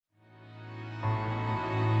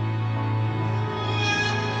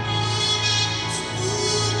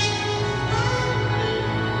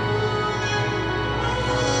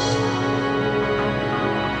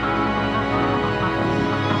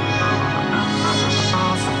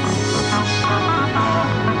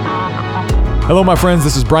Hello, my friends.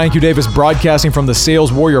 This is Brian Q. Davis broadcasting from the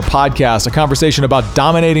Sales Warrior Podcast, a conversation about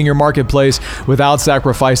dominating your marketplace without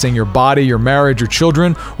sacrificing your body, your marriage, your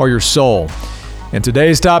children, or your soul. And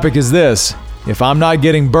today's topic is this: if I'm not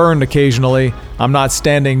getting burned occasionally, I'm not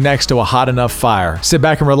standing next to a hot enough fire. Sit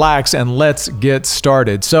back and relax, and let's get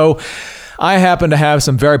started. So, I happen to have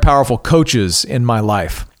some very powerful coaches in my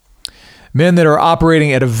life. Men that are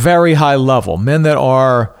operating at a very high level, men that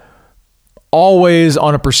are always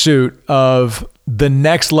on a pursuit of the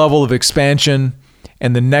next level of expansion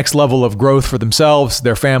and the next level of growth for themselves,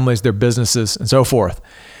 their families, their businesses, and so forth.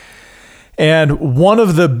 And one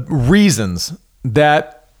of the reasons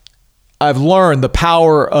that I've learned the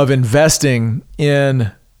power of investing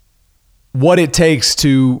in what it takes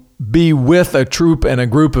to be with a troop and a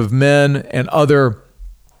group of men and other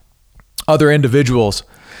individuals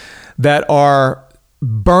that are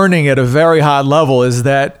burning at a very high level is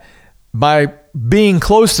that by being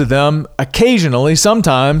close to them, occasionally,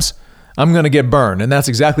 sometimes, I'm going to get burned. And that's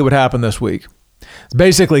exactly what happened this week. It's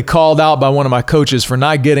basically called out by one of my coaches for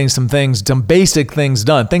not getting some basic things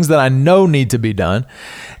done, things that I know need to be done,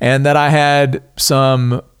 and that I had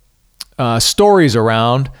some stories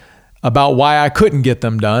around about why I couldn't get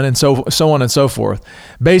them done, and so on and so forth.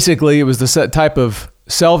 Basically, it was the type of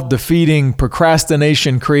self-defeating,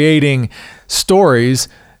 procrastination creating stories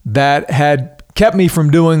that had kept me from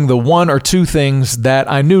doing the one or two things that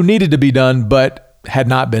I knew needed to be done, but had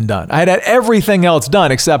not been done. I had everything else done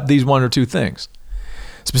except these one or two things,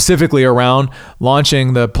 specifically around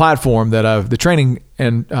launching the platform the training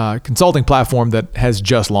and consulting platform that has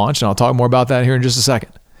just launched. And I'll talk more about that here in just a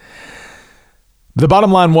second. The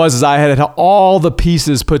bottom line was I had all the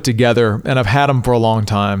pieces put together, and I've had them for a long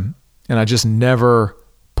time, and I just never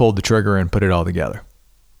pulled the trigger and put it all together.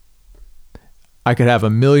 I could have a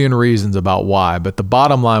million reasons about why, but the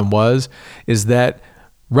bottom line is that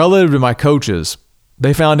relative to my coaches,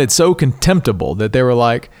 they found it so contemptible that they were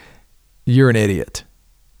like, "You're an idiot.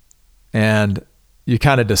 And you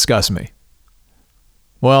kind of disgust me."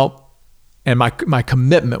 Well, and my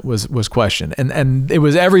commitment was questioned. And it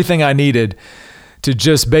was everything I needed to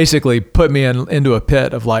just basically put me into a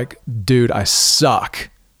pit of like, dude, I suck.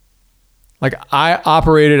 Like I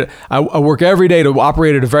work every day to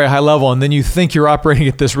operate at a very high level, and then you think you're operating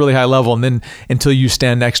at this really high level, and then until you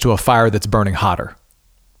stand next to a fire that's burning hotter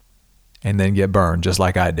and then get burned just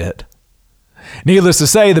like I did. Needless to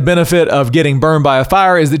say, the benefit of getting burned by a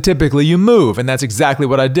fire is that typically you move, and that's exactly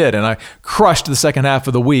what I did. And I crushed the second half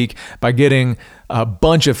of the week by getting a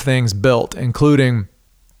bunch of things built, including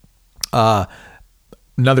another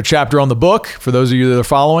chapter on the book, for those of you that are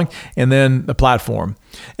following, and then the platform.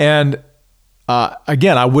 And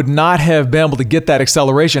again, I would not have been able to get that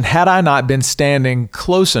acceleration had I not been standing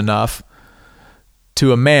close enough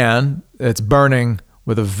to a man that's burning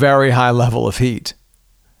with a very high level of heat.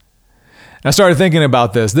 And I started thinking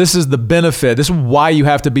about this. This is the benefit. This is why you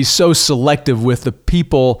have to be so selective with the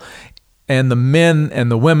people and the men and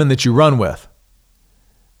the women that you run with.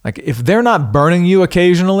 Like, if they're not burning you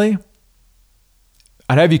occasionally,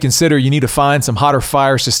 I'd have you consider you need to find some hotter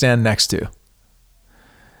fires to stand next to.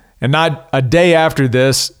 And not a day after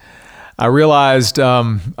this, I realized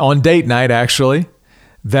on date night, actually,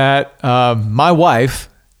 that my wife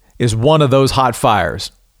is one of those hot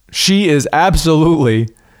fires. She is absolutely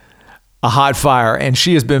a hot fire, and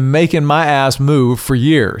she has been making my ass move for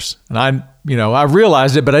years. And I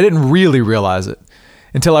realized it, but I didn't really realize it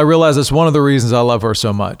until I realized it's one of the reasons I love her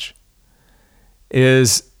so much,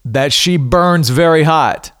 is that she burns very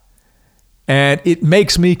hot. And it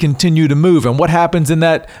makes me continue to move. And what happens in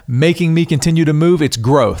that making me continue to move? It's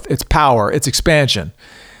growth, it's power, it's expansion.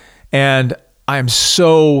 And I'm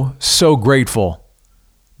so, so grateful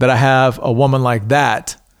that I have a woman like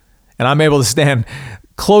that. And I'm able to stand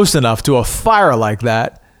close enough to a fire like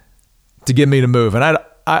that to get me to move. And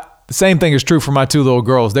the same thing is true for my two little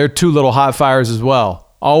girls. They're two little hot fires as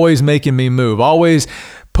well, always making me move, always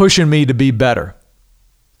pushing me to be better,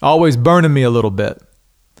 always burning me a little bit.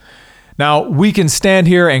 Now, we can stand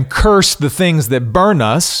here and curse the things that burn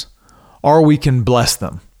us, or we can bless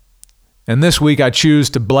them. And this week, I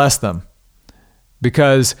choose to bless them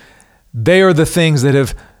because they are the things that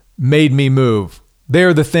have made me move. They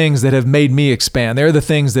are the things that have made me expand. They are the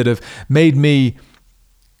things that have made me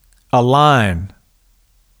align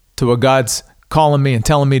to what God's calling me and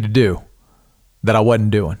telling me to do that I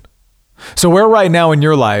wasn't doing. So where right now in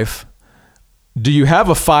your life do you have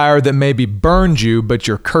a fire that maybe burned you, but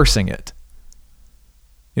you're cursing it?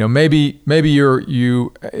 You know, maybe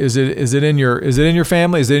is it in your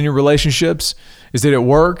family? Is it in your relationships? Is it at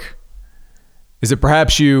work? Is it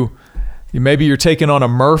perhaps maybe you're taking on a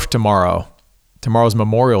MRF tomorrow Tomorrow's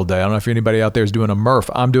Memorial Day. I don't know if anybody out there is doing a Murph.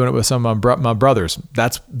 I'm doing it with some of my brothers.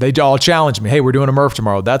 They all challenge me. Hey, we're doing a Murph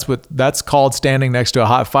tomorrow. That's called standing next to a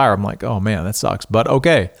hot fire. I'm like, oh man, that sucks. But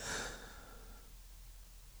okay.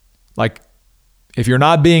 Like, if you're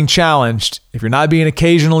not being challenged, if you're not being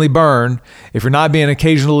occasionally burned, if you're not being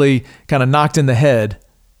occasionally kind of knocked in the head,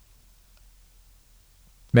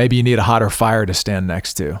 maybe you need a hotter fire to stand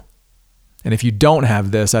next to. And if you don't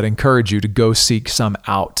have this, I'd encourage you to go seek some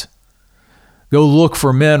out. Go look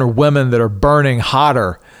for men or women that are burning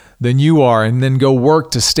hotter than you are, and then go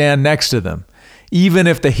work to stand next to them. Even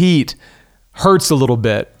if the heat hurts a little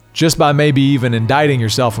bit, just by maybe even indicting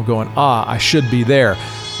yourself and going, I should be there.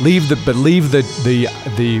 Leave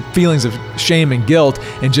the feelings of shame and guilt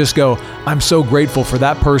and just go, I'm so grateful for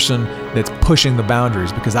that person that's pushing the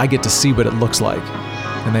boundaries because I get to see what it looks like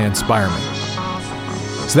and they inspire me.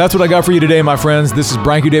 So that's what I got for you today, my friends. This is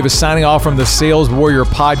Brian Q. Davis signing off from the Sales Warrior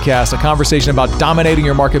Podcast, a conversation about dominating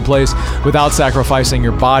your marketplace without sacrificing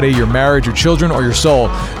your body, your marriage, your children, or your soul.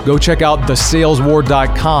 Go check out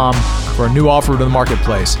thesaleswar.com for a new offer to the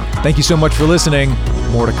marketplace. Thank you so much for listening.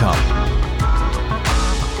 More to come.